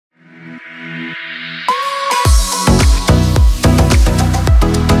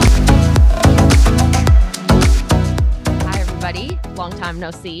no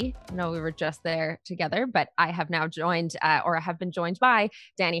C. No, we were just there together, but I have now joined, or I have been joined by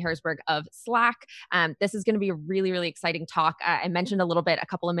Dannie Herzberg of Slack. This is going to be a really, really exciting talk. I mentioned a little bit a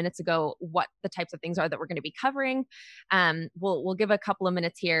couple of minutes ago what the types of things are that we're going to be covering. We'll give a couple of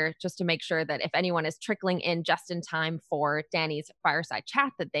minutes here just to make sure that if anyone is trickling in just in time for Danny's fireside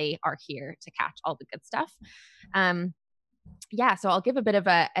chat, that they are here to catch all the good stuff. So I'll give a bit of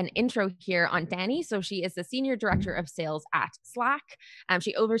an intro here on Dannie. So she is the Senior Director of Sales at Slack.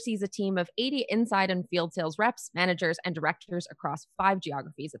 She oversees a team of 80 inside and field sales reps, managers, and directors across 5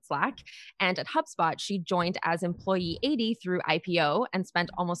 geographies at Slack. And at HubSpot, she joined as employee 80 through IPO and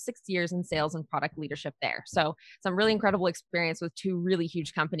spent almost 6 years in sales and product leadership there. So some really incredible experience with 2 really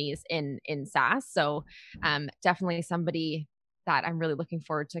huge companies in SaaS. So definitely somebody that I'm really looking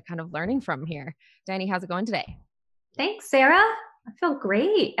forward to kind of learning from here. Dannie, how's it going today? Thanks, Sarah. I feel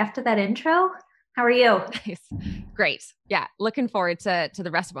great after that intro. How are you? Nice. Great. Yeah. Looking forward to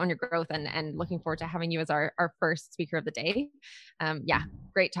the rest of Own Your Growth and looking forward to having you as our first speaker of the day.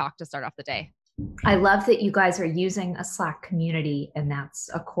 Great talk to start off the day. I love that you guys are using a Slack community, and that's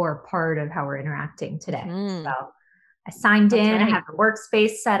a core part of how we're interacting today. So I signed in, right. I have a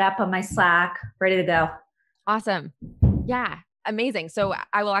workspace set up on my Slack, ready to go. Awesome. Yeah. Amazing. So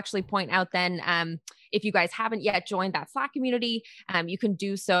I will actually point out then, if you guys haven't yet joined that Slack community, you can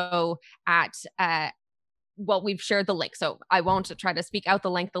do so at, we've shared the link. So I won't try to speak out the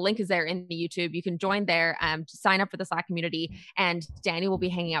link. The link is there in the YouTube. You can join there, sign up for the Slack community, and Dannie will be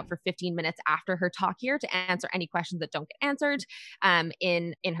hanging out for 15 minutes after her talk here to answer any questions that don't get answered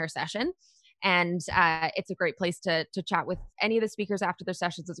in her session. And it's a great place to chat with any of the speakers after their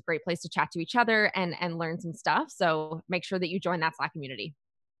sessions. It's a great place to chat to each other and learn some stuff. So make sure that you join that Slack community.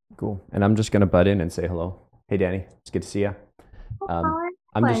 Cool. And I'm just going to butt in and say hello. Hey, Dannie, it's good to see you.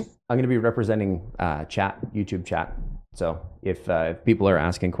 I'm going to be representing YouTube chat. So if people are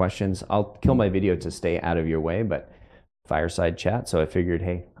asking questions, I'll kill my video to stay out of your way, but fireside chat. So I figured,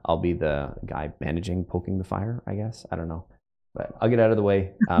 hey, I'll be the guy poking the fire, I guess. I don't know. But I'll get out of the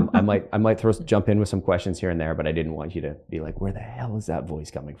way. I might jump in with some questions here and there, but I didn't want you to be like, where the hell is that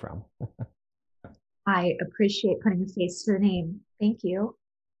voice coming from? I appreciate putting a face to the name. Thank you.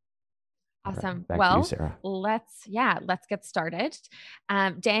 Awesome. Right, back to you, Sarah. Let's get started.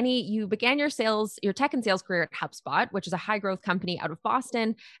 Dannie, you began your tech and sales career at HubSpot, which is a high growth company out of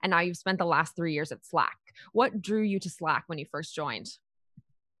Boston. And now you've spent the last 3 years at Slack. What drew you to Slack when you first joined?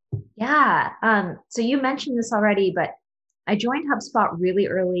 Yeah. So you mentioned this already, but I joined HubSpot really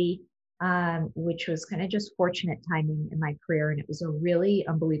early, which was kind of just fortunate timing in my career. And it was a really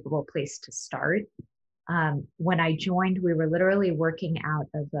unbelievable place to start. When I joined, we were literally working out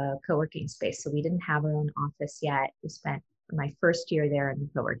of a co-working space. So we didn't have our own office yet. We spent my first year there in the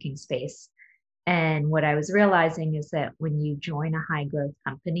co-working space. And what I was realizing is that when you join a high growth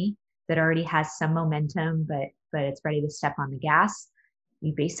company that already has some momentum, but it's ready to step on the gas,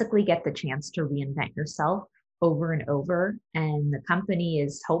 you basically get the chance to reinvent yourself over and over, and the company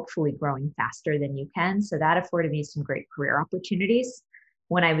is hopefully growing faster than you can. So that afforded me some great career opportunities.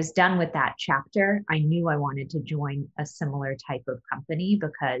 When I was done with that chapter, I knew I wanted to join a similar type of company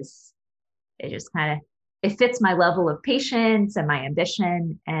because it just it fits my level of patience and my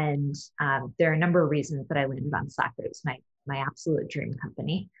ambition. And there are a number of reasons that I landed on Slack, but it was my absolute dream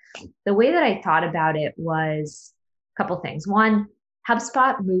company. The way that I thought about it was a couple things. One,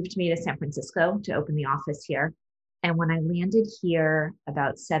 HubSpot moved me to San Francisco to open the office here. And when I landed here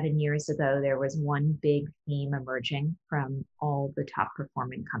about 7 years ago, there was one big theme emerging from all the top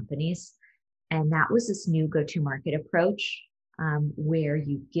performing companies. And that was this new go-to-market approach where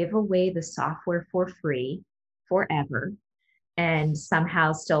you give away the software for free forever and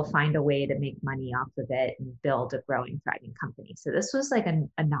somehow still find a way to make money off of it and build a growing, thriving company. So this was like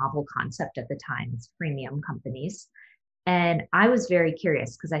a novel concept at the time. It's freemium companies. And I was very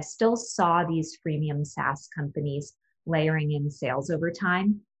curious because I still saw these freemium SaaS companies layering in sales over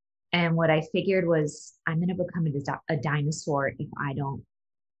time. And what I figured was I'm going to become a dinosaur if I don't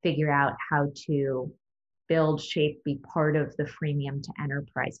figure out how to build, shape, be part of the freemium to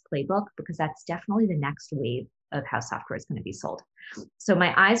enterprise playbook, because that's definitely the next wave of how software is going to be sold. So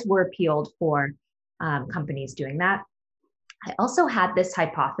my eyes were peeled for companies doing that. I also had this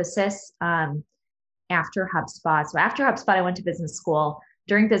hypothesis after HubSpot. So after HubSpot, I went to business school.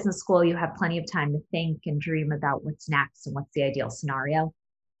 During business school, you have plenty of time to think and dream about what's next and what's the ideal scenario.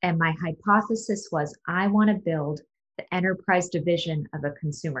 And my hypothesis was I want to build the enterprise division of a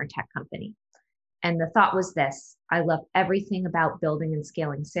consumer tech company. And the thought was this: I love everything about building and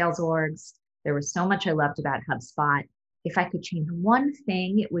scaling sales orgs. There was so much I loved about HubSpot. If I could change one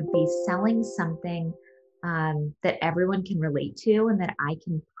thing, it would be selling something that everyone can relate to and that I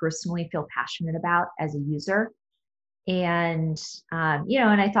can personally feel passionate about as a user. And,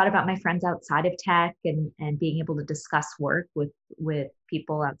 and I thought about my friends outside of tech and being able to discuss work with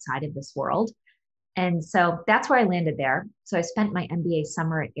people outside of this world. And so that's where I landed there. So I spent my MBA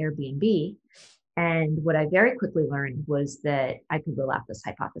summer at Airbnb. And what I very quickly learned was that I could rule out this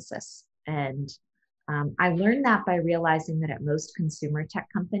hypothesis. And I learned that by realizing that at most consumer tech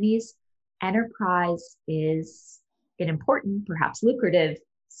companies, enterprise is an important, perhaps lucrative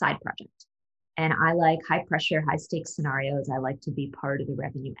side project. And I like high pressure, high stakes scenarios. I like to be part of the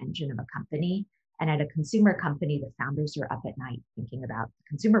revenue engine of a company. And at a consumer company, the founders are up at night thinking about the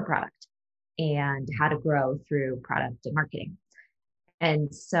consumer product and how to grow through product and marketing.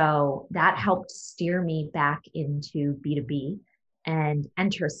 And so that helped steer me back into B2B and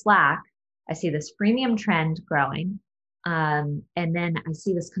enter Slack. I see this freemium trend growing. And then I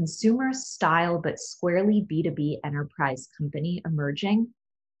see this consumer style, but squarely B2B enterprise company emerging.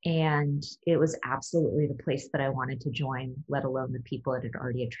 And it was absolutely the place that I wanted to join, let alone the people it had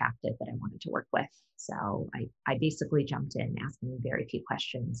already attracted that I wanted to work with. So I basically jumped in asking very few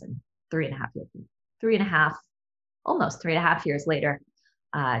questions, and almost 3.5 years later,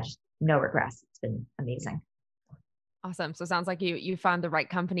 just no regrets. It's been amazing. Awesome. So it sounds like you found the right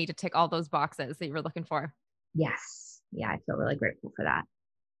company to tick all those boxes that you were looking for. Yes. Yeah, I feel really grateful for that.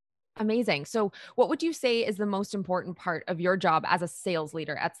 Amazing. So what would you say is the most important part of your job as a sales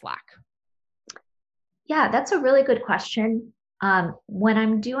leader at Slack? Yeah, that's a really good question. When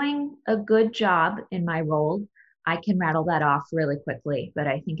I'm doing a good job in my role, I can rattle that off really quickly. But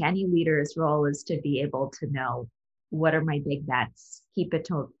I think any leader's role is to be able to know what are my big bets, keep it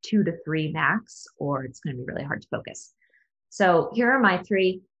to 2 to 3 max, or it's going to be really hard to focus. So here are my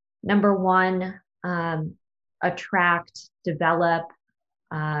 3. Number 1, attract, develop,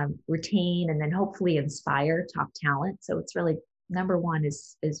 retain, and then hopefully inspire top talent. So it's really number 1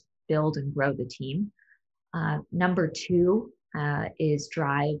 is build and grow the team. Number 2 is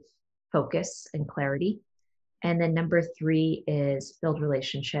drive, focus, and clarity. And then number 3 is build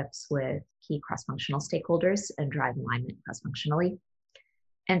relationships with key cross-functional stakeholders and drive alignment cross-functionally.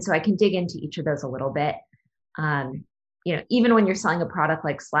 And so I can dig into each of those a little bit. Even when you're selling a product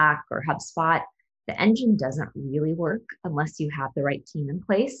like Slack or HubSpot, the engine doesn't really work unless you have the right team in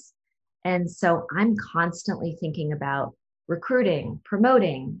place. And so I'm constantly thinking about recruiting,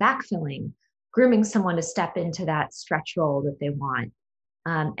 promoting, backfilling, grooming someone to step into that stretch role that they want.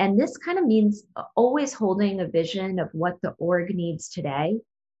 And this kind of means always holding a vision of what the org needs today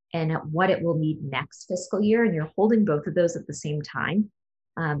and what it will need next fiscal year. And you're holding both of those at the same time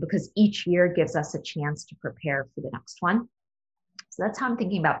because each year gives us a chance to prepare for the next one. So that's how I'm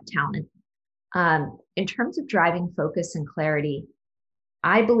thinking about talent. In terms of driving focus and clarity,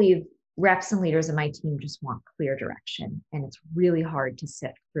 I believe reps and leaders in my team just want clear direction. And it's really hard to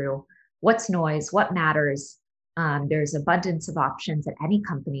sift through what's noise, what matters. There's abundance of options at any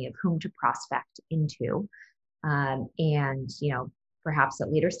company of whom to prospect into. Perhaps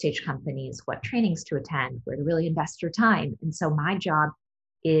at later stage companies, what trainings to attend, where to really invest your time. And so my job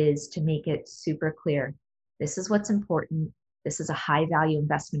is to make it super clear. This is what's important. This is a high value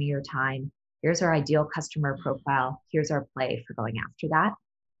investment of your time. Here's our ideal customer profile. Here's our play for going after that.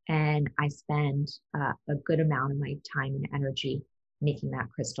 And I spend a good amount of my time and energy making that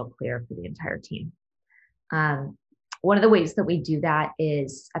crystal clear for the entire team. One of the ways that we do that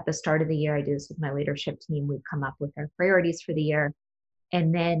is at the start of the year, I do this with my leadership team. We come up with our priorities for the year.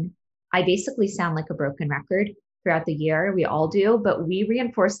 And then I basically sound like a broken record throughout the year. We all do, but we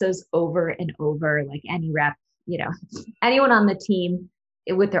reinforce those over and over, like any rep, anyone on the team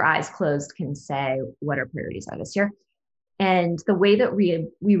with their eyes closed can say what our priorities are this year. And the way that we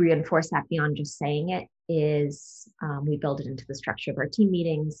reinforce that beyond just saying it is we build it into the structure of our team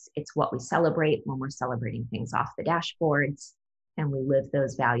meetings. It's what we celebrate when we're celebrating things off the dashboards, and we live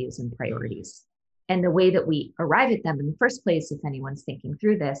those values and priorities. And the way that we arrive at them in the first place, if anyone's thinking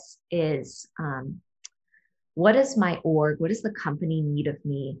through this, is what does my org, what does the company need of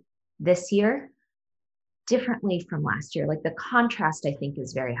me this year differently from last year? Like the contrast, I think,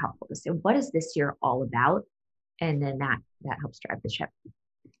 is very helpful to say, what is this year all about? And then that helps drive the ship.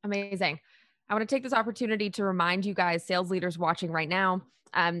 Amazing. I want to take this opportunity to remind you guys, sales leaders watching right now,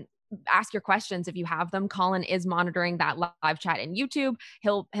 ask your questions if you have them. Colin is monitoring that live chat in YouTube.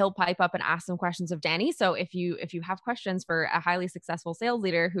 He'll pipe up and ask some questions of Dannie. So if you have questions for a highly successful sales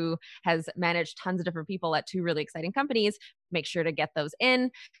leader who has managed tons of different people at 2 really exciting companies, make sure to get those in.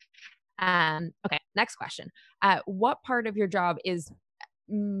 Okay, next question. What part of your job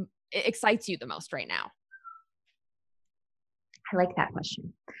excites you the most right now? I like that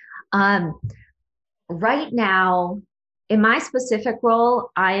question. Right now, in my specific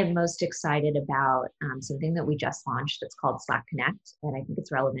role, I am most excited about something that we just launched that's called Slack Connect, and I think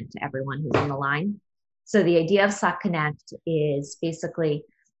it's relevant to everyone who's on the line. So the idea of Slack Connect is basically,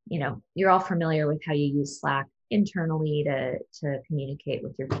 you're all familiar with how you use Slack internally to communicate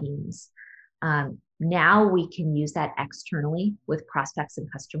with your teams. Now we can use that externally with prospects and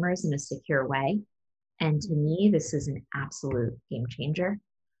customers in a secure way. And to me, this is an absolute game changer.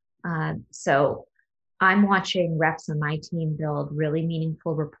 So I'm watching reps on my team build really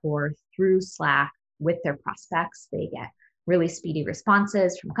meaningful rapport through Slack with their prospects. They get really speedy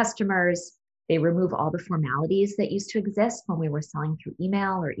responses from customers. They remove all the formalities that used to exist when we were selling through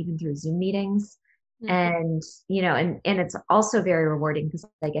email or even through Zoom meetings. And, and it's also very rewarding because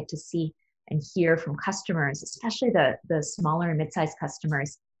I get to see and hear from customers, especially the smaller and mid-sized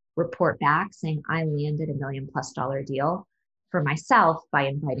customers, report back saying, I landed $1 million+ deal for myself by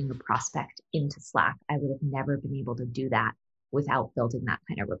inviting a prospect into Slack. I would have never been able to do that without building that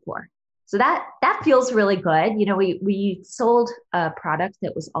kind of rapport. So that feels really good. We sold a product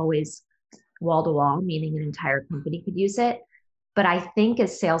that was always wall to wall, meaning an entire company could use it. But I think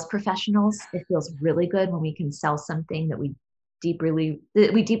as sales professionals, it feels really good when we can sell something that we deeply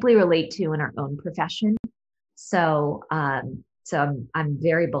relate to in our own profession. So I'm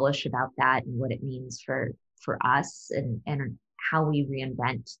very bullish about that and what it means for us and how we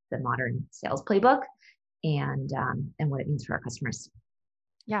reinvent the modern sales playbook and what it means for our customers.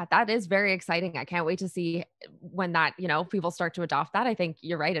 Yeah, that is very exciting. I can't wait to see when that, people start to adopt that. I think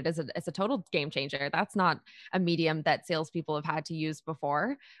you're right. It's a total game changer. That's not a medium that salespeople have had to use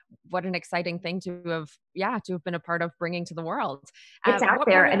before. What an exciting thing to have been a part of bringing to the world. It's out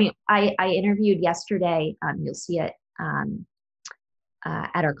there. I mean, I interviewed yesterday. You'll see it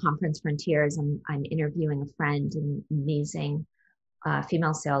at our conference Frontiers. I'm interviewing a friend, an amazing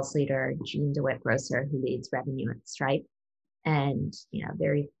female sales leader, Jean DeWitt Grosser, who leads revenue at Stripe. And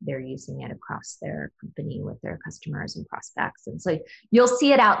they're using it across their company with their customers and prospects, and so you'll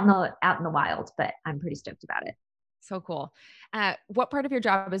see it out in the wild. But I'm pretty stoked about it. So cool. What part of your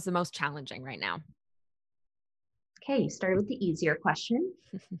job is the most challenging right now? Okay, you started with the easier question.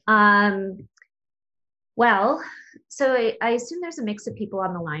 Well, so I assume there's a mix of people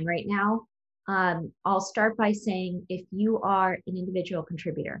on the line right now. I'll start by saying if you are an individual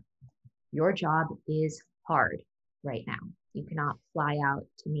contributor, your job is hard right now. You cannot fly out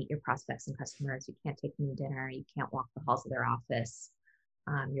to meet your prospects and customers. You can't take them to dinner. You can't walk the halls of their office.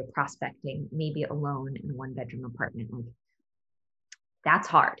 You're prospecting maybe alone in a 1-bedroom apartment. Like, that's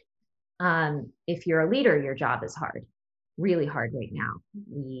hard. If you're a leader, your job is hard, really hard right now.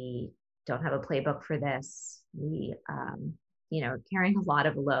 We don't have a playbook for this. We, carrying a lot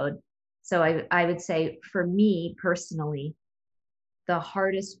of load. So I would say for me personally, the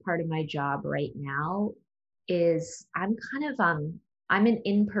hardest part of my job right now is I'm an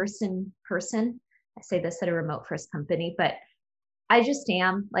in-person person. I say this at a remote first company, but I just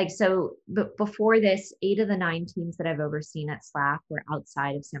am but before this, 8 of the 9 teams that I've overseen at Slack were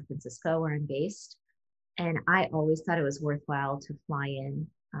outside of San Francisco where I'm based. And I always thought it was worthwhile to fly in.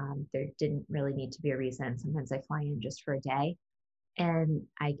 There didn't really need to be a reason. Sometimes I fly in just for a day and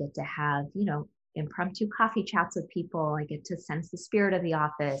I get to have, impromptu coffee chats with people. I get to sense the spirit of the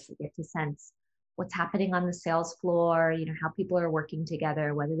office. I get to sense what's happening on the sales floor, how people are working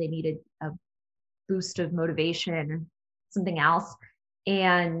together, whether they needed a boost of motivation or something else.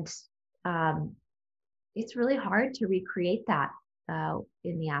 And it's really hard to recreate that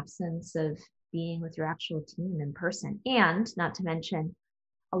in the absence of being with your actual team in person. And not to mention,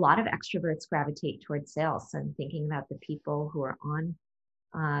 a lot of extroverts gravitate towards sales. So I'm thinking about the people who are on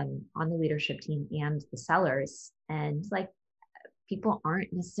the leadership team and the sellers, and people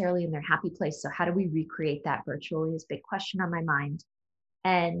aren't necessarily in their happy place. So how do we recreate that virtually is a big question on my mind.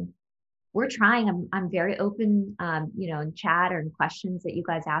 And we're trying. I'm very open, in chat or in questions that you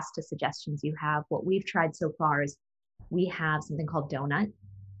guys ask, to suggestions you have. What we've tried so far is we have something called Donut,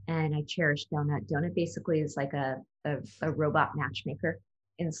 and I cherish Donut. Donut basically is like a robot matchmaker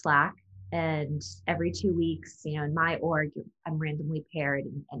in Slack. And every 2 weeks, in my org, I'm randomly paired,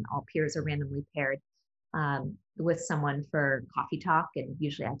 and all peers are randomly paired with someone for coffee talk. And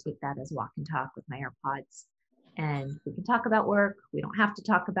usually I take that as walk and talk with my AirPods. And we can talk about work. We don't have to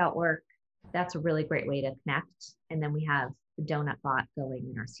talk about work. That's a really great way to connect. And then we have the Donut bot going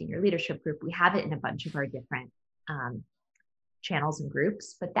in our senior leadership group. We have it in a bunch of our different channels and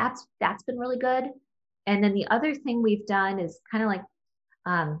groups, but that's been really good. And then the other thing we've done is kind of like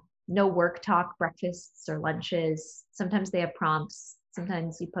no work talk breakfasts or lunches. Sometimes they have prompts.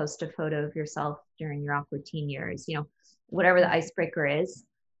 Sometimes you post a photo of yourself during your awkward teen years, whatever the icebreaker is.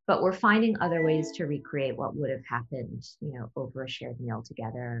 but we're finding other ways to recreate what would have happened, over a shared meal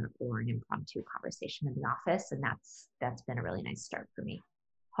together or an impromptu conversation in the office. And that's been a really nice start for me.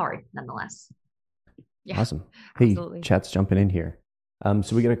 Hard nonetheless. Yeah, awesome. Hey, absolutely. chat's jumping in here.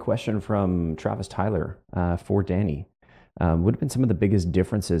 So we got a question from Travis Tyler for Danny. What have been some of the biggest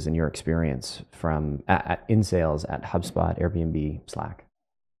differences in your experience from in sales at HubSpot, Airbnb, Slack?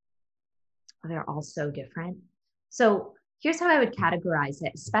 They're all so different. So here's how I would categorize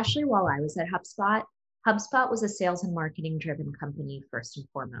it, especially while I was at HubSpot. HubSpot was a sales and marketing driven company first and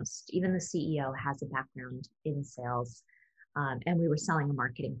foremost. Even the CEO has a background in sales, and we were selling a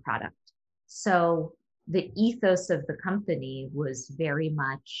marketing product. So the ethos of the company was very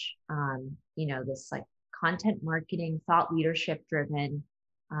much, this like content marketing, thought leadership driven,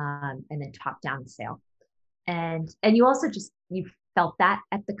 and then top down sale. And you also you felt that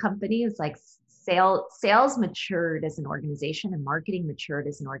at the company. It's like sales matured as an organization and marketing matured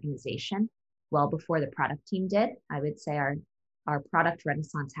as an organization well before the product team did. I would say our product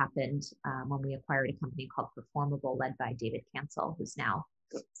renaissance happened when we acquired a company called Performable, led by David Cancel, who's now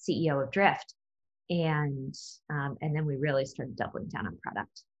CEO of Drift. And then we really started doubling down on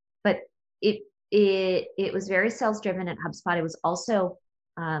product. But it was very sales driven at HubSpot. It was also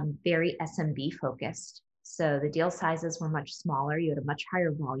very SMB focused. So the deal sizes were much smaller. You had a much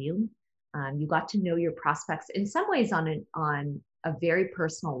higher volume. You got to know your prospects in some ways on a very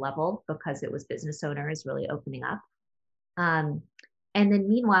personal level because it was business owners really opening up. And then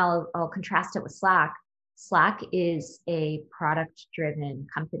meanwhile, I'll contrast it with Slack. Slack is a product-driven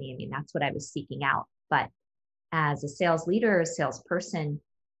company. I mean, that's what I was seeking out. But as a sales leader, a salesperson,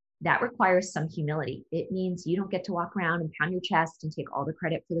 that requires some humility. It means you don't get to walk around and pound your chest and take all the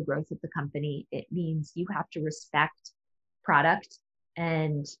credit for the growth of the company. It means you have to respect product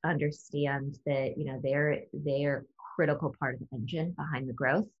and understand that, they're a critical part of the engine behind the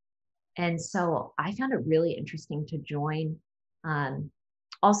growth. And so I found it really interesting to join.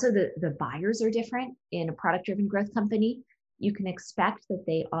 Also, the buyers are different in a product-driven growth company. You can expect that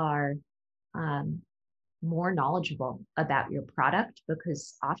they are more knowledgeable about your product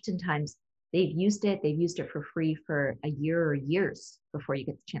because oftentimes they've used it for free for a year or years before you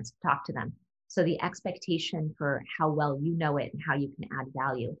get the chance to talk to them. So the expectation for how well you know it and how you can add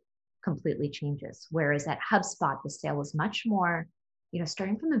value completely changes. Whereas at HubSpot, the sale was much more,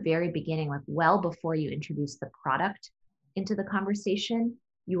 starting from the very beginning, like well before you introduce the product into the conversation,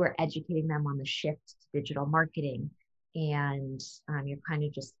 you were educating them on the shift to digital marketing. And you're kind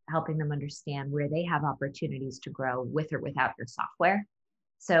of just helping them understand where they have opportunities to grow with or without your software.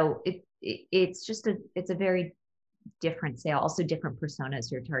 So it's a very different sale, also different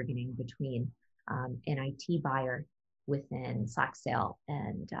personas you're targeting between an IT buyer within Slack sale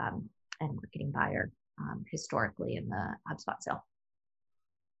and marketing buyer historically in the HubSpot sale.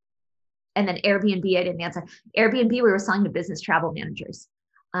 And then Airbnb, I didn't answer. Airbnb, we were selling to business travel managers,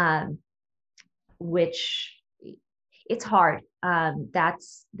 which it's hard.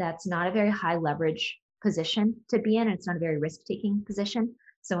 That's not a very high leverage position to be in. It's not a very risk-taking position.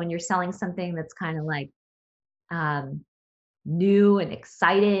 So when you're selling something that's kind of like new and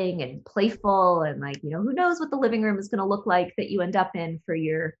exciting and playful and like, who knows what the living room is going to look like that you end up in for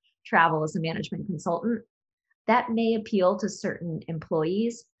your travel as a management consultant, that may appeal to certain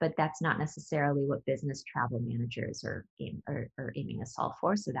employees, but that's not necessarily what business travel managers are aiming to solve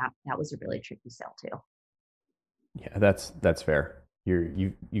for. So that was a really tricky sale too. Yeah, that's fair.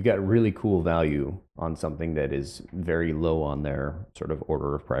 You got really cool value on something that is very low on their sort of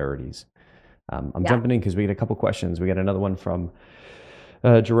order of priorities. I'm jumping in because we get a couple questions. We got another one from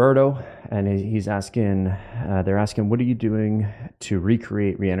Gerardo, and he's asking, they're asking, what are you doing to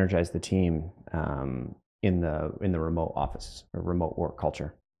re-energize the team in the remote office or remote work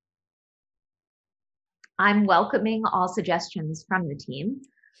culture? I'm welcoming all suggestions from the team.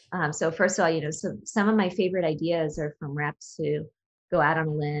 So first of all, some of my favorite ideas are from reps who go out on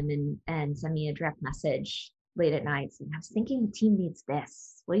a limb and send me a direct message late at night. And I was thinking the team needs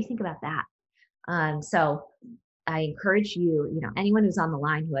this. What do you think about that? So I encourage you, anyone who's on the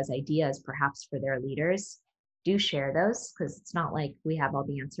line who has ideas perhaps for their leaders, do share those because it's not like we have all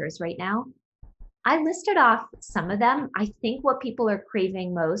the answers right now. I listed off some of them. I think what people are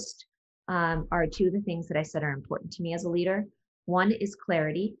craving most are two of the things that I said are important to me as a leader. One is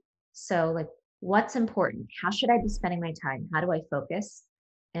clarity. So like, what's important? How should I be spending my time? How do I focus?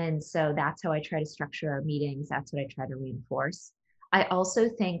 And so that's how I try to structure our meetings. That's what I try to reinforce. I also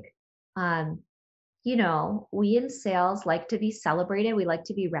think, we in sales like to be celebrated. We like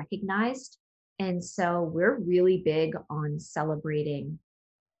to be recognized. And so we're really big on celebrating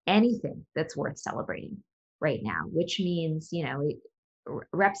anything that's worth celebrating right now, which means,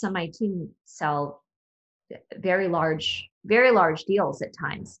 reps on my team sell very large deals at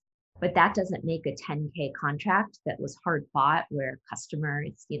times, but that doesn't make a 10K contract that was hard fought where customer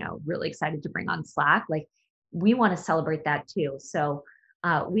is, really excited to bring on Slack. Like, we want to celebrate that too. So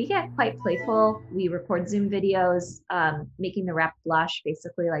we get quite playful. We record Zoom videos, making the rep blush,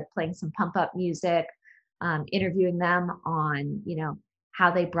 basically like playing some pump up music, interviewing them on, how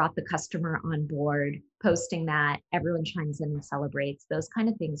they brought the customer on board, posting that. Everyone chimes in and celebrates. Those kind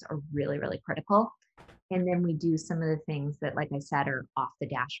of things are really, really critical. And then we do some of the things that, like I said, are off the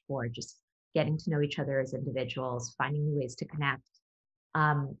dashboard, just getting to know each other as individuals, finding new ways to connect.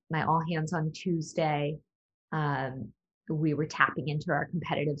 My all hands on Tuesday, we were tapping into our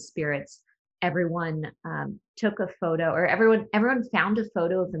competitive spirits. Everyone took a photo, or everyone found a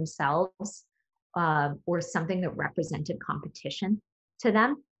photo of themselves or something that represented competition to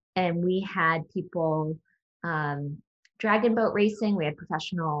them. And we had people dragon boat racing, we had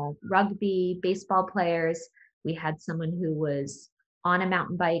professional rugby, baseball players. We had someone who was on a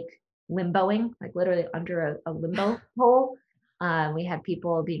mountain bike limboing, like literally under a limbo pole. We had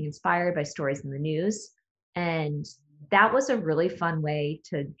people being inspired by stories in the news. And that was a really fun way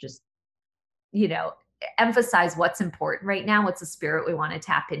to just, emphasize what's important right now, what's the spirit we want to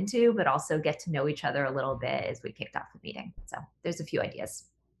tap into, but also get to know each other a little bit as we kicked off the meeting. So there's a few ideas.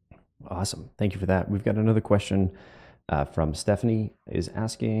 Awesome. Thank you for that. We've got another question from Stephanie is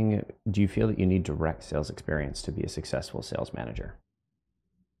asking, do you feel that you need direct sales experience to be a successful sales manager?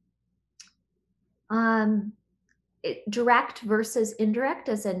 Direct versus indirect,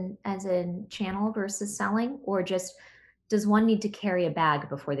 as in channel versus selling, or just does one need to carry a bag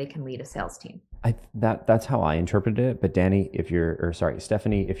before they can lead a sales team? That's how I interpreted it. But Danny,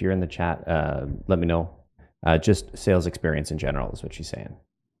 Stephanie, if you're in the chat, let me know. Just sales experience in general is what she's saying.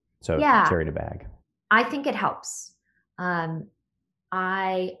 So yeah, carried a bag. I think it helps.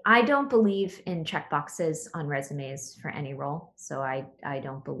 I don't believe in checkboxes on resumes for any role. So I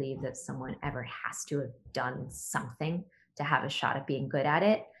don't believe that someone ever has to have done something to have a shot at being good at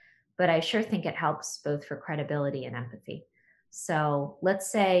it. But I sure think it helps both for credibility and empathy. So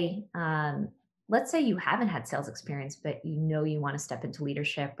let's say you haven't had sales experience, but you want to step into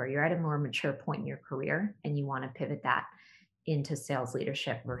leadership, or you're at a more mature point in your career and you want to pivot that into sales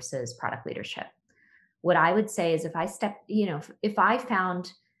leadership versus product leadership. What I would say is if I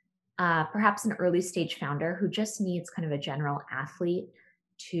found perhaps an early stage founder who just needs kind of a general athlete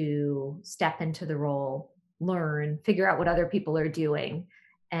to step into the role, learn, figure out what other people are doing,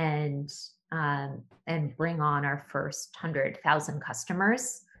 and bring on our first 100,000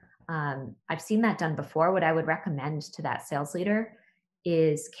 customers. I've seen that done before. What I would recommend to that sales leader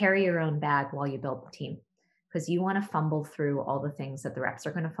is carry your own bag while you build the team, because you want to fumble through all the things that the reps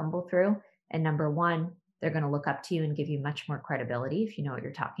are going to fumble through. And number one, they're going to look up to you and give you much more credibility if you know what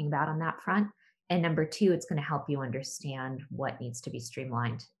you're talking about on that front. And number two, it's going to help you understand what needs to be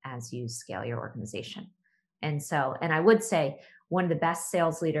streamlined as you scale your organization. And I would say one of the best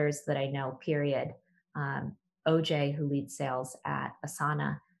sales leaders that I know, period, OJ, who leads sales at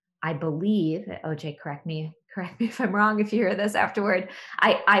Asana, I believe, OJ, correct me if I'm wrong, if you hear this afterward.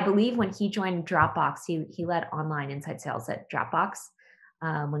 I believe when he joined Dropbox, he led online inside sales at Dropbox.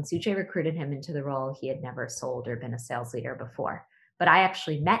 When Suche recruited him into the role, he had never sold or been a sales leader before. But I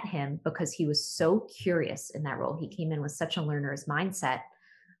actually met him because he was so curious in that role. He came in with such a learner's mindset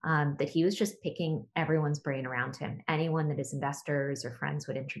that he was just picking everyone's brain around him. Anyone that his investors or friends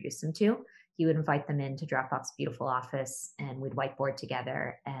would introduce him to, he would invite them into Dropbox beautiful office, and we'd whiteboard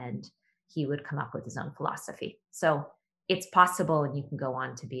together, and he would come up with his own philosophy. So it's possible, and you can go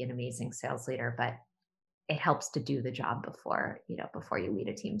on to be an amazing sales leader, but it helps to do the job before you lead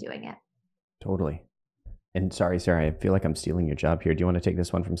a team doing it. Totally. And sorry, Sarah, I feel like I'm stealing your job here. Do you want to take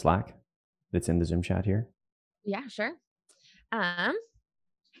this one from Slack that's in the Zoom chat here? Yeah, sure.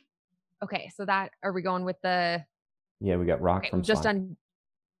 Okay, so are we going with the? Yeah, we got Rock from Slack. Just done.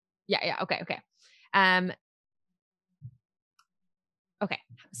 Yeah. Okay. Okay.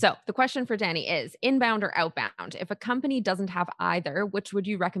 So the question for Danny is inbound or outbound? If a company doesn't have either, which would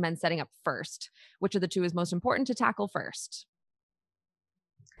you recommend setting up first? Which of the two is most important to tackle first?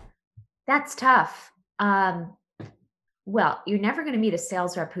 That's tough. Well, you're never going to meet a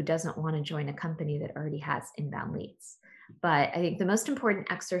sales rep who doesn't want to join a company that already has inbound leads. But I think the most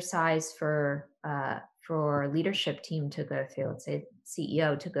important exercise for leadership team to go through, let's say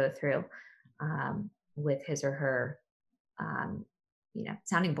CEO to go through with his or her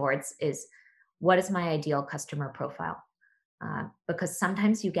sounding boards, is what is my ideal customer profile? Because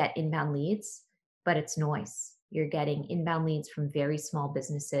sometimes you get inbound leads, but it's noise. You're getting inbound leads from very small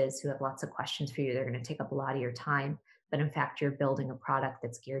businesses who have lots of questions for you. They're going to take up a lot of your time. but in fact, you're building a product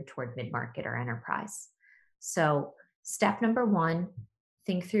that's geared toward mid-market or enterprise. So step number one,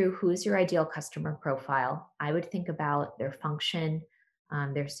 think through who's your ideal customer profile. I would think about their function,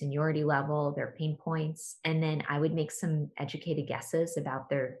 their seniority level, their pain points, and then I would make some educated guesses about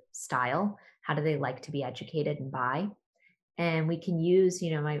their style. How do they like to be educated and buy? And we can use,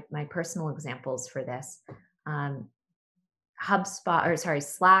 my personal examples for this.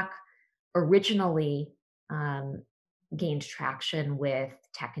 Slack originally gained traction with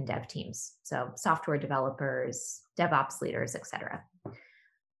tech and dev teams. So software developers, DevOps leaders, etc.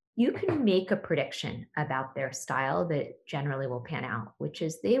 You can make a prediction about their style that generally will pan out, which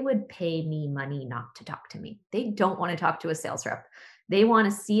is they would pay me money not to talk to me. They don't want to talk to a sales rep. They want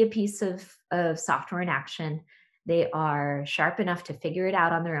to see a piece of software in action. They are sharp enough to figure it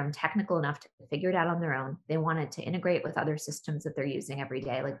out on their own, technical enough to figure it out on their own. They want it to integrate with other systems that they're using every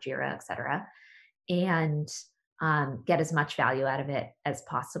day, like Jira, et cetera, and get as much value out of it as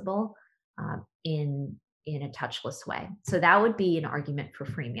possible in a touchless way. So that would be an argument for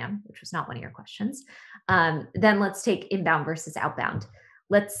freemium, which was not one of your questions. Then let's take inbound versus outbound.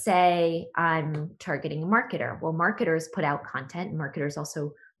 Let's say I'm targeting a marketer. Well, marketers put out content, and marketers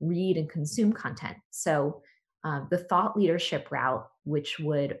also read and consume content. So the thought leadership route, which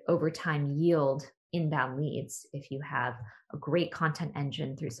would over time yield inbound leads, if you have a great content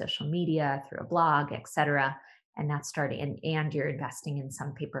engine through social media, through a blog, et cetera, and that's starting, and you're investing in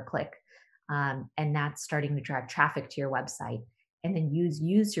some pay-per-click, and that's starting to drive traffic to your website, and then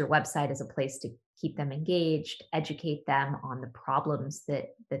use your website as a place to keep them engaged, educate them on the problems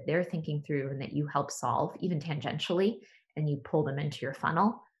that they're thinking through and that you help solve, even tangentially, and you pull them into your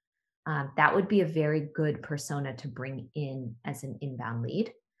funnel. That would be a very good persona to bring in as an inbound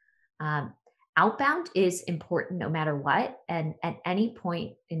lead. Outbound is important no matter what. And at any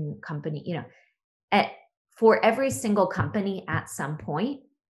point in company, for every single company at some point,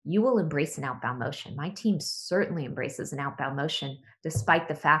 you will embrace an outbound motion. My team certainly embraces an outbound motion, despite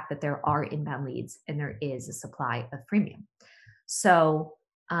the fact that there are inbound leads and there is a supply of freemium. So,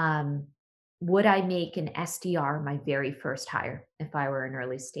 would I make an SDR my very first hire if I were an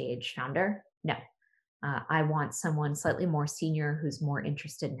early stage founder? No. I want someone slightly more senior who's more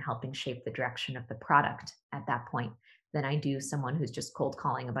interested in helping shape the direction of the product at that point than I do someone who's just cold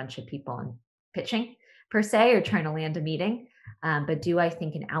calling a bunch of people and pitching per se, or trying to land a meeting. But do I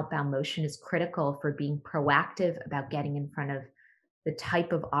think an outbound motion is critical for being proactive about getting in front of the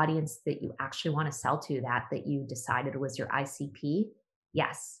type of audience that you actually want to sell to, that you decided was your ICP?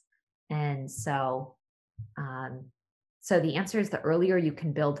 Yes. And so, the answer is the earlier you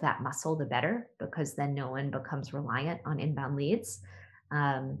can build that muscle, the better, because then no one becomes reliant on inbound leads.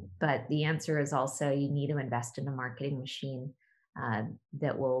 But the answer is also you need to invest in a marketing machine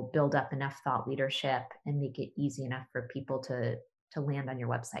that will build up enough thought leadership and make it easy enough for people to land on your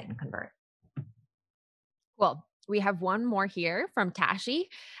website and convert. Cool. We have one more here from Tashi.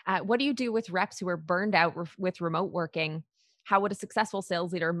 What do you do with reps who are burned out with remote working? How would a successful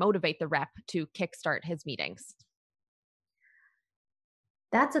sales leader motivate the rep to kickstart his meetings?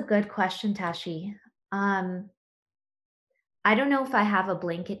 That's a good question, Tashi. I don't know if I have a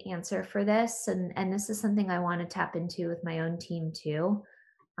blanket answer for this, and this is something I want to tap into with my own team too.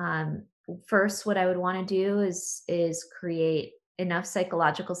 First, what I would want to do is create enough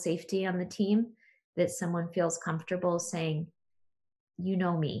psychological safety on the team that someone feels comfortable saying, you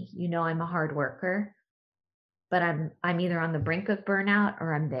know me, I'm a hard worker, but I'm either on the brink of burnout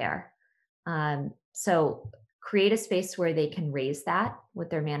or I'm there. So create a space where they can raise that with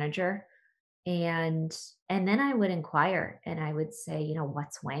their manager. And then I would inquire and I would say,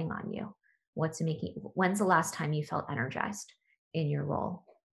 what's weighing on you? When's the last time you felt energized in your role?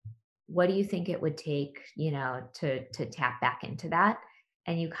 What do you think it would take, to tap back into that?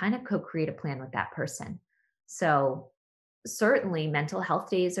 And you kind of co-create a plan with that person. So certainly mental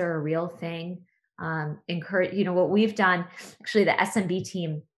health days are a real thing. Encourage, what we've done, actually the SMB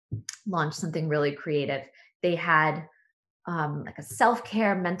team launched something really creative. They had like a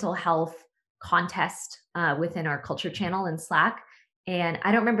self-care mental health contest within our culture channel in Slack. And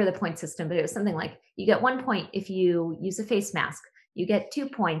I don't remember the point system, but it was something like you get 1 point if you use a face mask. You get 2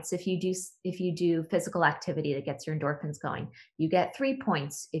 points if you do physical activity that gets your endorphins going. You get 3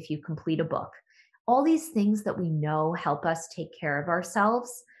 points if you complete a book. All these things that we know help us take care of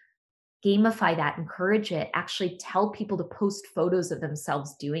ourselves. Gamify that, encourage it, actually tell people to post photos of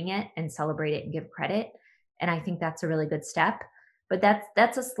themselves doing it and celebrate it and give credit. And I think that's a really good step. But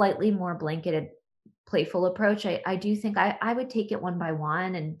that's a slightly more blanketed, playful approach. I do think I would take it one by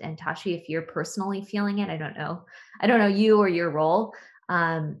one. And Tashi, if you're personally feeling it, I don't know you or your role,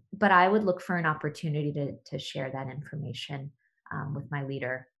 But I would look for an opportunity to share that information with my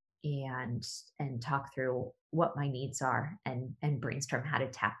leader and talk through what my needs are and brainstorm how to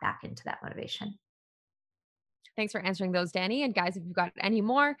tap back into that motivation. Thanks for answering those, Danny. And guys, if you've got any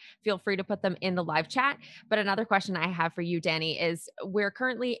more, feel free to put them in the live chat. But another question I have for you, Danny, is we're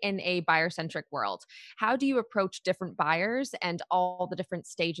currently in a buyer-centric world. How do you approach different buyers and all the different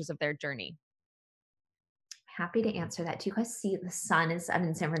stages of their journey? Happy to answer that. Do you guys see the sun is, I'm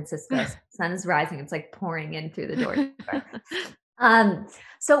in San Francisco, so the sun is rising. It's like pouring in through the door.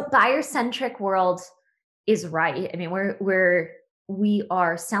 So buyer-centric world is right. I mean, we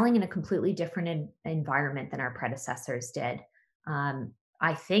are selling in a completely different environment than our predecessors did.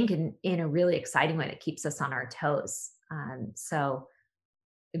 I think in a really exciting way that keeps us on our toes. So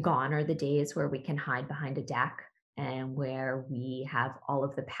gone are the days where we can hide behind a deck and where we have all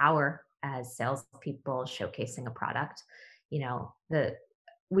of the power as salespeople showcasing a product. You know,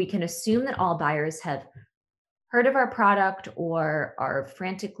 we can assume that all buyers have heard of our product or are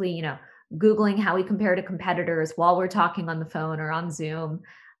frantically, Googling how we compare to competitors while we're talking on the phone or on Zoom.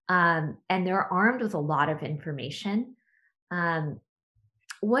 And they're armed with a lot of information.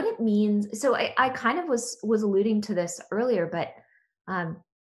 What it means, so I kind of was alluding to this earlier, but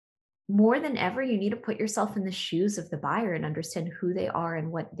more than ever, you need to put yourself in the shoes of the buyer and understand who they are and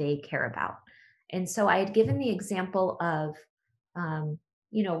what they care about. And so I had given the example of,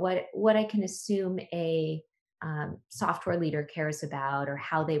 what I can assume a software leader cares about, or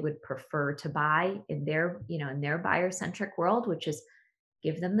how they would prefer to buy in their buyer-centric world, which is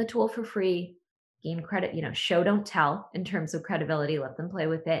give them the tool for free, gain credit, show, don't tell in terms of credibility, let them play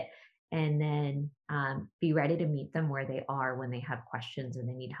with it, and then be ready to meet them where they are when they have questions and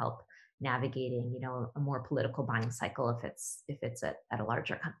they need help navigating, a more political buying cycle if it's at a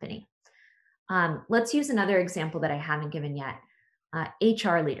larger company. Let's use another example that I haven't given yet.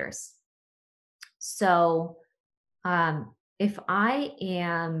 HR leaders. So if I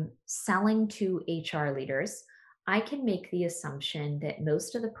am selling to HR leaders, I can make the assumption that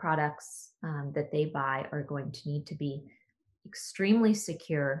most of the products that they buy are going to need to be extremely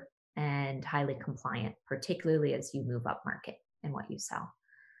secure and highly compliant, particularly as you move up market in what you sell.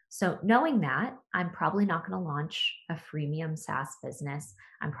 So knowing that, I'm probably not going to launch a freemium SaaS business.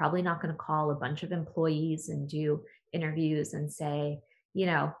 I'm probably not going to call a bunch of employees and do interviews and say,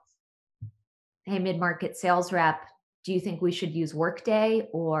 hey, mid-market sales rep, do you think we should use Workday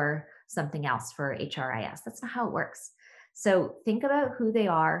or something else for HRIS? That's not how it works. So think about who they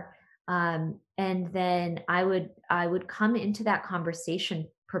are. And then I would come into that conversation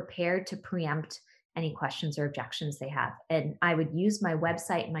prepared to preempt any questions or objections they have. And I would use my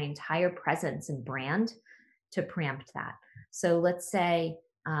website and my entire presence and brand to preempt that. So let's say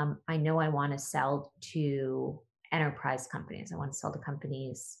I know I want to sell to enterprise companies. I want to sell to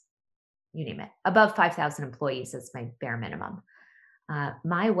companies, you name it, above 5,000 employees is my bare minimum.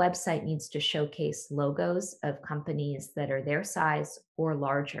 My website needs to showcase logos of companies that are their size or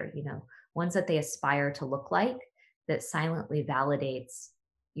larger, ones that they aspire to look like, that silently validates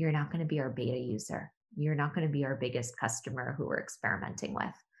you're not going to be our beta user. You're not going to be our biggest customer who we're experimenting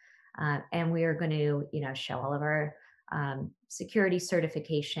with. And we are going to, show all of our security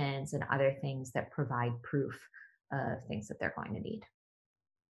certifications and other things that provide proof of things that they're going to need.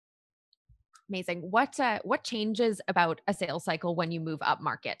 Amazing. What changes about a sales cycle when you move up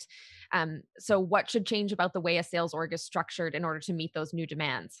market? So what should change about the way a sales org is structured in order to meet those new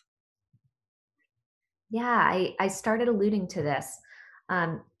demands? Yeah, I started alluding to this.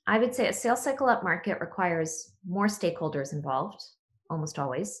 I would say a sales cycle up market requires more stakeholders involved, almost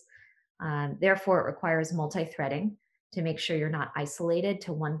always. Therefore, it requires multi-threading to make sure you're not isolated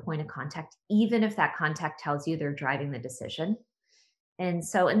to one point of contact, even if that contact tells you they're driving the decision. And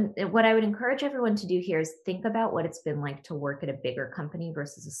so, and what I would encourage everyone to do here is think about what it's been like to work at a bigger company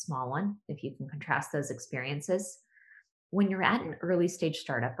versus a small one, if you can contrast those experiences. When you're at an early stage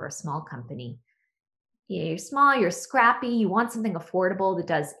startup or a small company, you're small, you're scrappy, you want something affordable that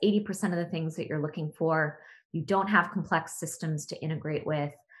does 80% of the things that you're looking for. You don't have complex systems to integrate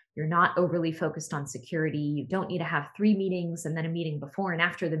with. You're not overly focused on security. You don't need to have 3 meetings and then a meeting before and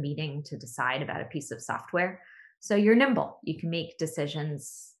after the meeting to decide about a piece of software. So you're nimble. You can make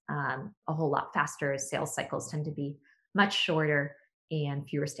decisions a whole lot faster, as sales cycles tend to be much shorter and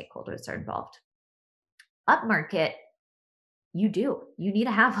fewer stakeholders are involved. Up market, you need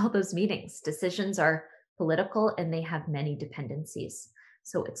to have all those meetings. Decisions are political and they have many dependencies.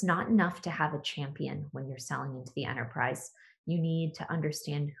 So it's not enough to have a champion when you're selling into the enterprise. You need to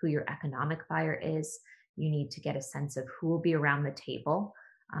understand who your economic buyer is. You need to get a sense of who will be around the table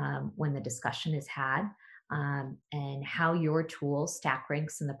when the discussion is had. and how your tool stack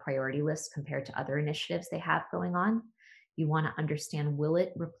ranks in the priority list compared to other initiatives they have going on. You want to understand, will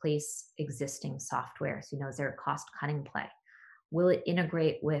it replace existing software? So, is there a cost cutting play? Will it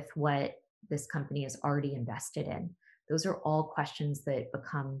integrate with what this company is already invested in? Those are all questions that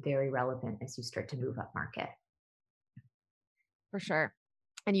become very relevant as you start to move up market. For sure.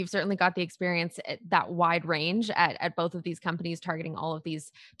 And you've certainly got the experience at that wide range at both of these companies, targeting all of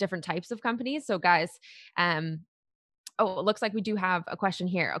these different types of companies. So guys, oh, it looks like we do have a question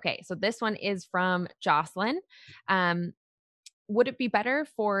here. Okay, so this one is from Jocelyn. Would it be better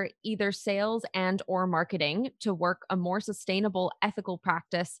for either sales and or marketing to work a more sustainable ethical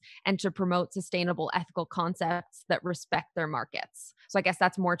practice and to promote sustainable ethical concepts that respect their markets? So I guess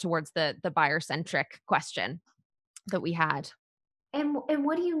that's more towards the buyer centric question that we had. And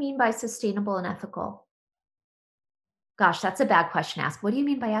what do you mean by sustainable and ethical? Gosh, that's a bad question to ask. What do you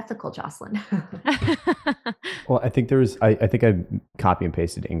mean by ethical, Jocelyn? Well, I think I think I copy and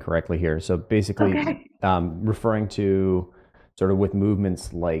pasted incorrectly here. So basically, Okay. Referring to sort of with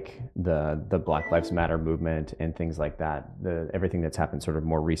movements like the Black Lives Matter movement and things like that, everything that's happened sort of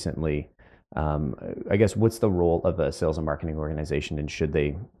more recently. I guess, what's the role of a sales and marketing organization, and should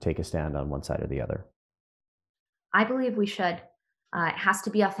they take a stand on one side or the other? I believe we should. It has to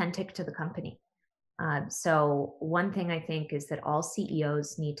be authentic to the company. So one thing I think is that all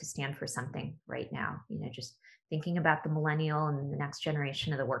CEOs need to stand for something right now. Just thinking about the millennial and the next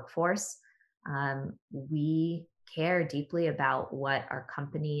generation of the workforce, we care deeply about what our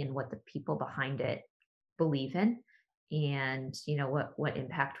company and what the people behind it believe in, and what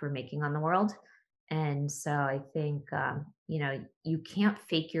impact we're making on the world. And so I think you can't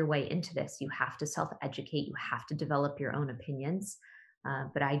fake your way into this. You have to self-educate. You have to develop your own opinions.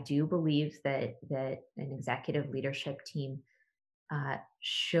 But I do believe that an executive leadership team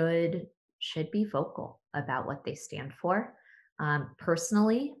should be vocal about what they stand for.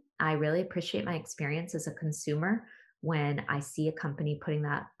 Personally, I really appreciate my experience as a consumer when I see a company putting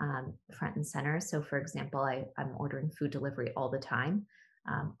that front and center. So, for example, I'm ordering food delivery all the time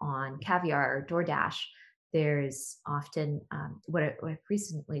on Caviar or DoorDash. There's often what I've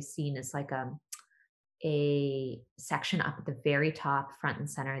recently seen is like a section up at the very top, front and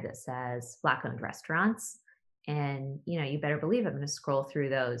center, that says Black owned restaurants. And you better believe I'm going to scroll through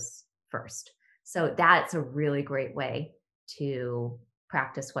those first. So that's a really great way to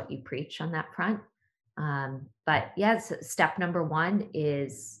practice what you preach on that front. But yes, step number one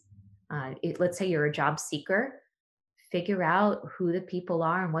is let's say you're a job seeker, figure out who the people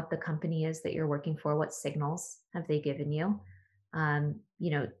are and what the company is that you're working for. What signals have they given you? I'm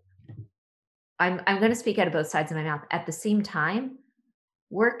going to speak out of both sides of my mouth. At the same time,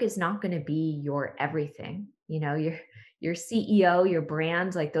 work is not going to be your everything. Your CEO, your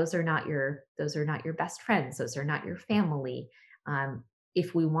brand, like those are not your best friends. Those are not your family.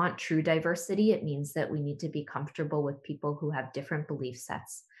 If we want true diversity, it means that we need to be comfortable with people who have different belief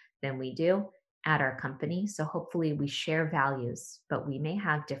sets than we do at our company. So hopefully we share values, but we may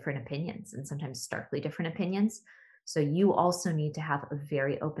have different opinions, and sometimes starkly different opinions. So you also need to have a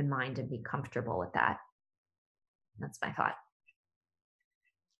very open mind and be comfortable with that. That's my thought.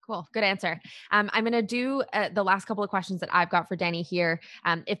 Cool. Good answer. I'm going to do the last couple of questions that I've got for Dannie here.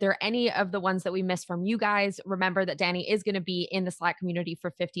 If there are any of the ones that we missed from you guys, remember that Dannie is going to be in the Slack community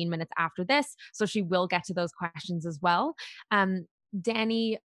for 15 minutes after this. So she will get to those questions as well.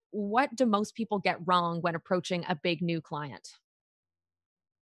 Dannie, what do most people get wrong when approaching a big new client?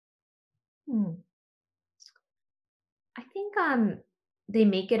 I think they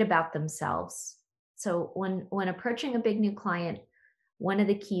make it about themselves. So when approaching a big new client, one of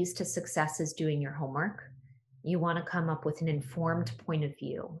the keys to success is doing your homework. You want to come up with an informed point of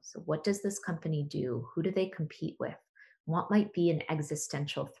view. So what does this company do? Who do they compete with? What might be an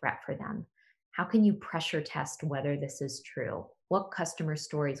existential threat for them? How can you pressure test whether this is true? What customer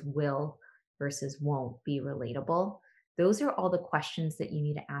stories will versus won't be relatable? Those are all the questions that you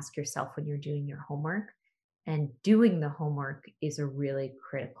need to ask yourself when you're doing your homework. And doing the homework is a really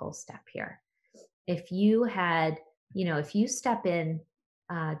critical step here. If you step in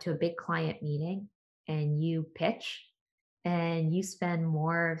to a big client meeting and you pitch and you spend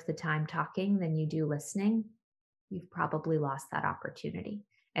more of the time talking than you do listening, you've probably lost that opportunity.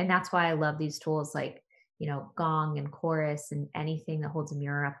 And that's why I love these tools like, Gong and Chorus and anything that holds a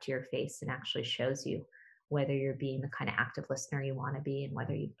mirror up to your face and actually shows you whether you're being the kind of active listener you want to be and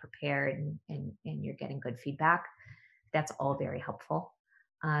whether you've prepared and you're getting good feedback. That's all very helpful.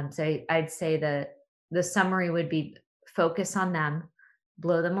 So I'd say the summary would be focus on them,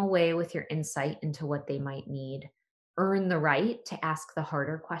 blow them away with your insight into what they might need, earn the right to ask the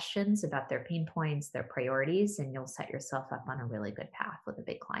harder questions about their pain points, their priorities, and you'll set yourself up on a really good path with a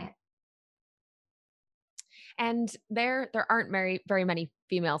big client. And there aren't very many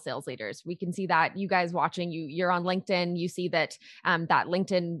female sales leaders. We can see that. You guys watching, you're on LinkedIn, you see that that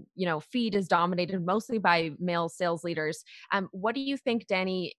LinkedIn, feed is dominated mostly by male sales leaders. What do you think,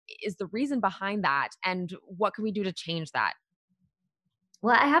 Dannie, is the reason behind that, and what can we do to change that?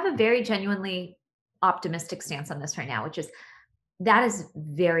 Well, I have a very genuinely optimistic stance on this right now, which is that is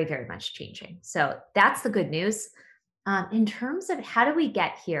very, very much changing. So that's the good news. In terms of how do we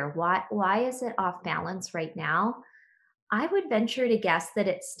get here? Why is it off balance right now? I would venture to guess that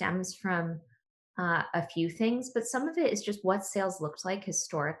it stems from a few things, but some of it is just what sales looked like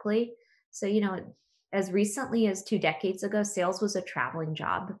historically. So, as recently as 2 decades ago, sales was a traveling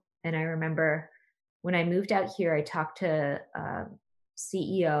job. And I remember when I moved out here, I talked to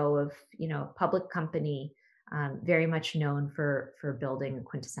CEO of, a public company, very much known for building a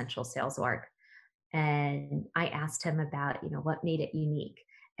quintessential sales org. And I asked him about, what made it unique.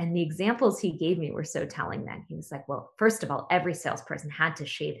 And the examples he gave me were so telling then. He was like, well, first of all, every salesperson had to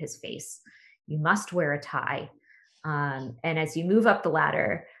shave his face. You must wear a tie. And as you move up the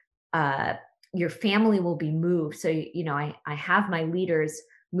ladder, your family will be moved. So, I have my leaders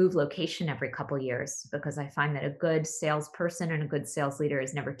move location every couple of years because I find that a good salesperson and a good sales leader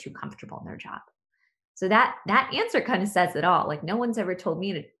is never too comfortable in their job. So that answer kind of says it all. Like no one's ever told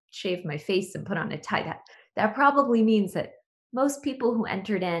me to shave my face and put on a tie. That probably means that most people who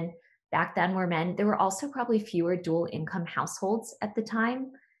entered in back then were men. There were also probably fewer dual income households at the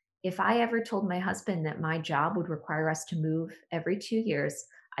time. If I ever told my husband that my job would require us to move every 2 years,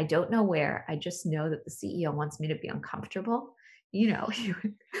 I don't know where. I just know that the CEO wants me to be uncomfortable. He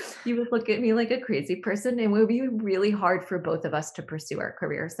would look at me like a crazy person, and it would be really hard for both of us to pursue our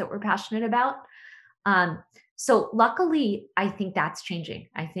careers that we're passionate about. So luckily, I think that's changing.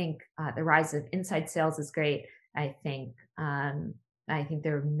 I think the rise of inside sales is great. I think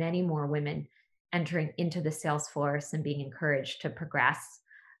there are many more women entering into the sales force and being encouraged to progress.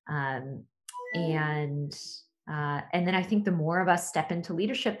 And then I think the more of us step into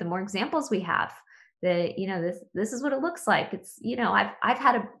leadership, the more examples we have. That this is what it looks like. It's I've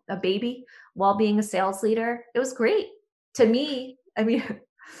had a baby while being a sales leader. It was great to me. I mean,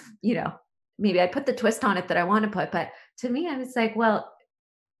 maybe I put the twist on it that I want to put, but to me, I was like, well,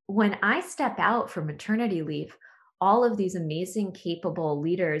 when I step out for maternity leave, all of these amazing, capable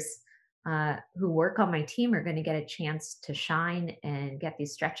leaders who work on my team are going to get a chance to shine and get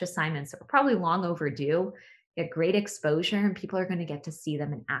these stretch assignments that were probably long overdue, get great exposure, and people are going to get to see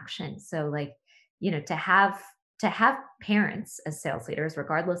them in action. So to have parents as sales leaders,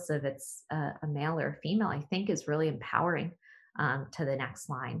 regardless of it's a male or a female, I think is really empowering to the next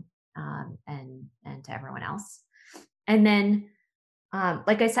line. And to everyone else. And then,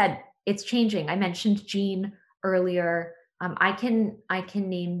 like I said, it's changing. I mentioned Jean earlier. I can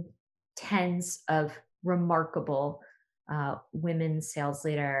name tens of remarkable women sales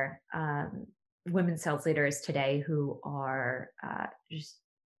leaders today who are just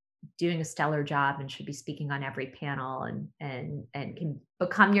doing a stellar job and should be speaking on every panel and can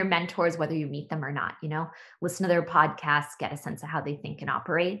become your mentors, whether you meet them or not. Listen to their podcasts, get a sense of how they think and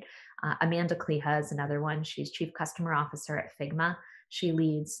operate. Amanda Kleha is another one. She's Chief Customer Officer at Figma. She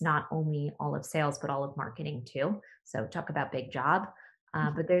leads not only all of sales, but all of marketing too. So talk about big job.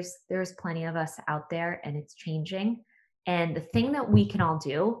 But there's plenty of us out there, and it's changing. And the thing that we can all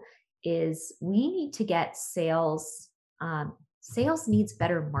do is we need to get sales. Sales needs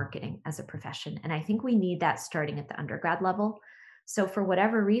better marketing as a profession. And I think we need that starting at the undergrad level. So for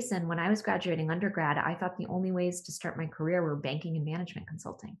whatever reason, when I was graduating undergrad, I thought the only ways to start my career were banking and management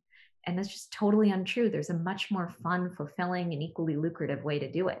consulting. And that's just totally untrue. There's a much more fun, fulfilling, and equally lucrative way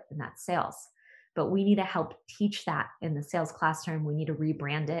to do it, and that's sales. But we need to help teach that in the sales classroom. We need to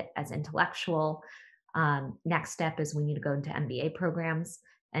rebrand it as intellectual. Next step is we need to go into MBA programs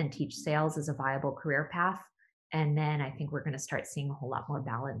and teach sales as a viable career path. And then I think we're going to start seeing a whole lot more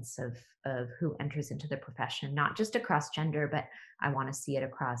balance of who enters into the profession, not just across gender, but I want to see it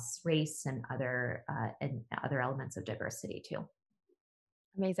across race and other elements of diversity too.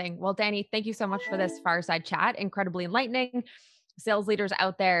 Amazing. Well, Dannie, thank you so much for this fireside chat. Incredibly enlightening. Sales leaders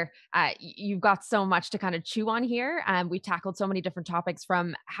out there, you've got so much to kind of chew on here. We tackled so many different topics,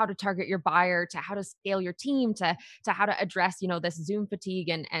 from how to target your buyer to how to scale your team to how to address, this Zoom fatigue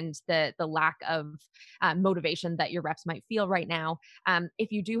and the lack of motivation that your reps might feel right now.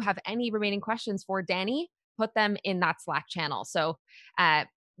 If you do have any remaining questions for Dannie, put them in that Slack channel. So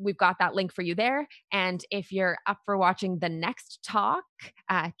we've got that link for you there. And if you're up for watching the next talk,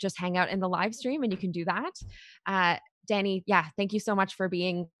 just hang out in the live stream and you can do that. Dannie, yeah, thank you so much for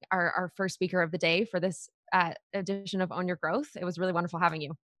being our first speaker of the day for this edition of Own Your Growth. It was really wonderful having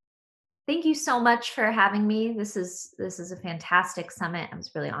you. Thank you so much for having me. This is a fantastic summit. I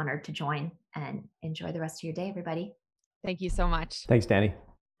was really honored to join, and enjoy the rest of your day, everybody. Thank you so much. Thanks, Dannie.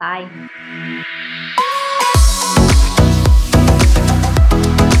 Bye.